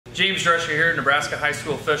James Droescher here, Nebraska high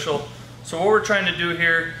school official. So what we're trying to do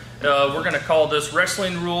here, we're going to call this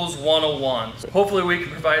Wrestling Rules 101. Hopefully we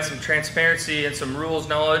can provide some transparency and some rules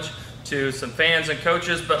knowledge to some fans and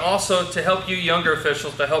coaches, but also to help you younger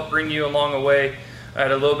officials, to help bring you along the way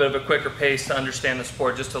at a little bit of a quicker pace to understand the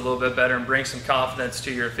sport just a little bit better and bring some confidence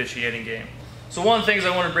to your officiating game. So one of the things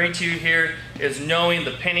I want to bring to you here is knowing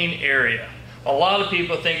the pinning area. A lot of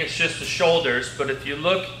people think it's just the shoulders, but if you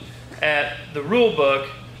look at the rule book,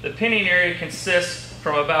 the pinning area consists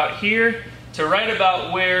from about here to right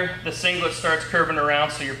about where the singlet starts curving around.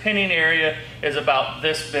 So your pinning area is about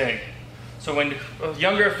this big. So when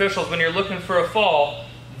younger officials, when you're looking for a fall,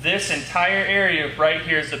 this entire area right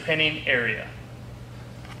here is the pinning area.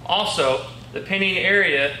 Also, the pinning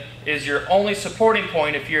area is your only supporting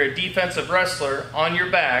point if you're a defensive wrestler on your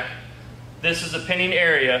back. This is the pinning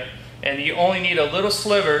area, and you only need a little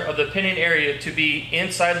sliver of the pinning area to be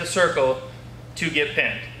inside the circle to get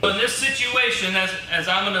pinned. So in this situation, as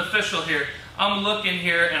I'm an official here, I'm looking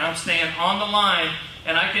here and I'm staying on the line,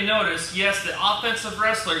 and I can notice, yes, the offensive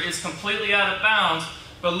wrestler is completely out of bounds,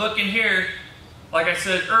 but looking here, like I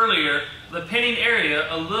said earlier, the pinning area,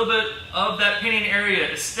 a little bit of that pinning area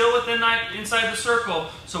is still inside the circle,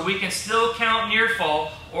 so we can still count near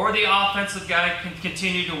fall, or the offensive guy can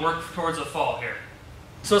continue to work towards a fall here.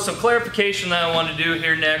 So some clarification that I want to do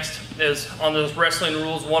here next is on those Wrestling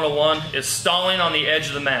Rules 101 is stalling on the edge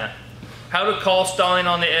of the mat. How to call stalling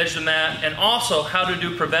on the edge of the mat, and also how to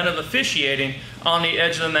do preventive officiating on the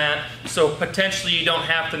edge of the mat, so potentially you don't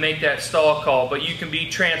have to make that stall call, but you can be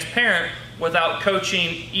transparent without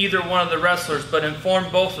coaching either one of the wrestlers, but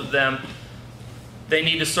inform both of them they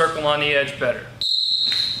need to circle on the edge better.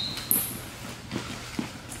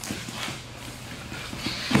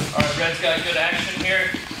 All right, Red's got good action here.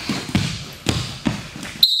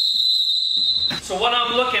 So what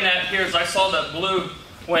I'm looking at here is I saw that blue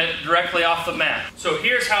went directly off the mat. So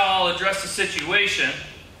here's how I'll address the situation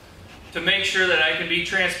to make sure that I can be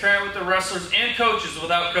transparent with the wrestlers and coaches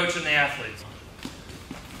without coaching the athletes.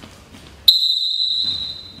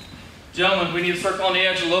 Gentlemen, we need to circle on the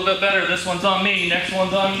edge a little bit better. This one's on me, next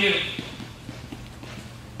one's on you.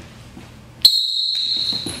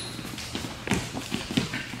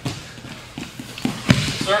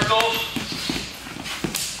 Circle.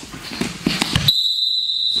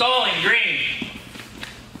 Stalling, green.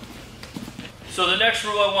 So the next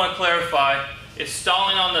rule I want to clarify is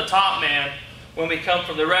stalling on the top man when we come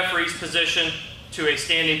from the referee's position to a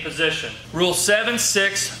standing position. Rule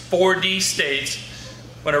 7.6.4D states,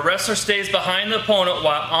 when a wrestler stays behind the opponent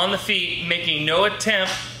while on the feet, making no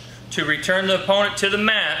attempt to return the opponent to the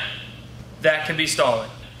mat, that can be stalling.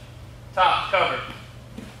 Top, cover.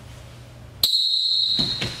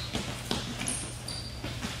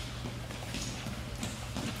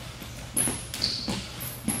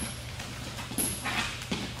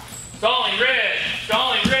 Stalling red,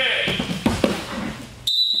 stalling red.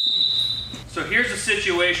 So here's a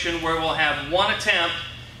situation where we'll have one attempt,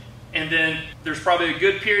 and then there's probably a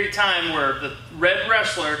good period of time where the red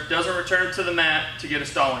wrestler doesn't return to the mat to get a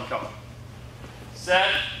stalling call. Set.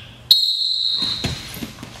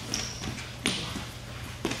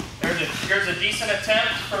 Here's a decent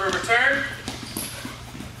attempt for a return.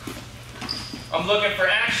 I'm looking for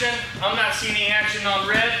action. I'm not seeing any action on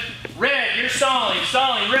red. Red, you're stalling,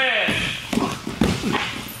 stalling, red.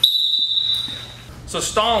 So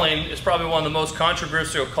stalling is probably one of the most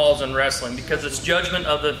controversial calls in wrestling because it's judgment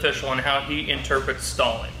of the official on how he interprets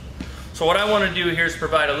stalling. So what I want to do here is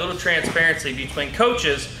provide a little transparency between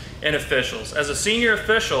coaches and officials. As a senior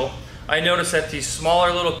official, I notice at these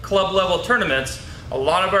smaller little club level tournaments, a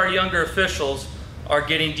lot of our younger officials are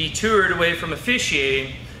getting detoured away from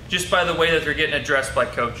officiating just by the way that they're getting addressed by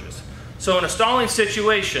coaches. So in a stalling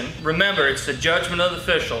situation, remember, it's the judgment of the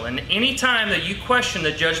official, and any time that you question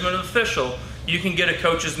the judgment of the official, you can get a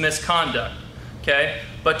coach's misconduct, okay?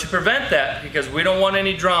 But to prevent that, because we don't want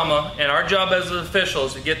any drama, and our job as an official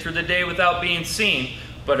is to get through the day without being seen,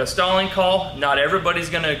 but a stalling call, not everybody's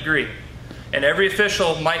gonna agree. And every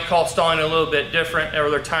official might call stalling a little bit different,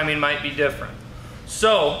 or their timing might be different.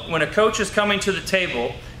 So when a coach is coming to the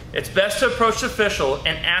table, it's best to approach the official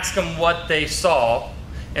and ask them what they saw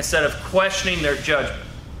instead of questioning their judgment.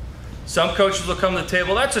 Some coaches will come to the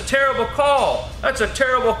table, that's a terrible call, that's a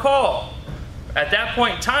terrible call. At that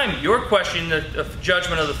point in time, you're questioning the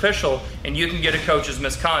judgment of the official, and you can get a coach's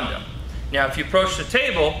misconduct. Now, if you approach the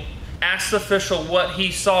table, ask the official what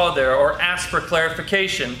he saw there, or ask for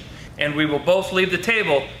clarification, and we will both leave the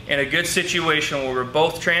table in a good situation where we're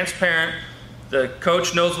both transparent, the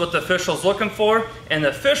coach knows what the official's looking for, and the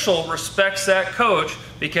official respects that coach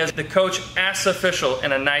because the coach asks the official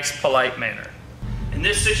in a nice, polite manner. And In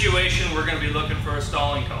this situation, we're going to be looking for a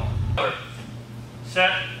stalling call. Set.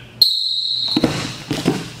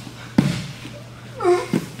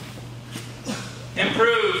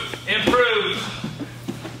 Improved.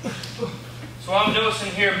 So I'm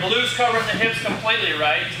noticing here, Blue's covering the hips completely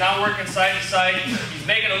right. He's not working side to side. He's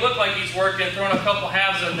making it look like he's working, throwing a couple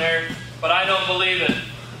halves in there, but I don't believe it.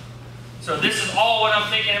 So this is all what I'm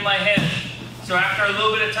thinking in my head. So after a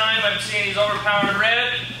little bit of time, I'm seeing he's overpowering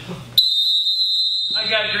red. I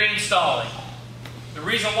got green stalling. The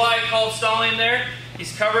reason why I called stalling there,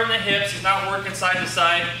 he's covering the hips, he's not working side to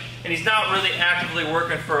side, and he's not really actively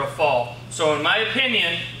working for a fall. So in my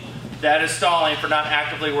opinion, that is stalling for not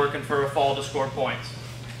actively working for a fall to score points.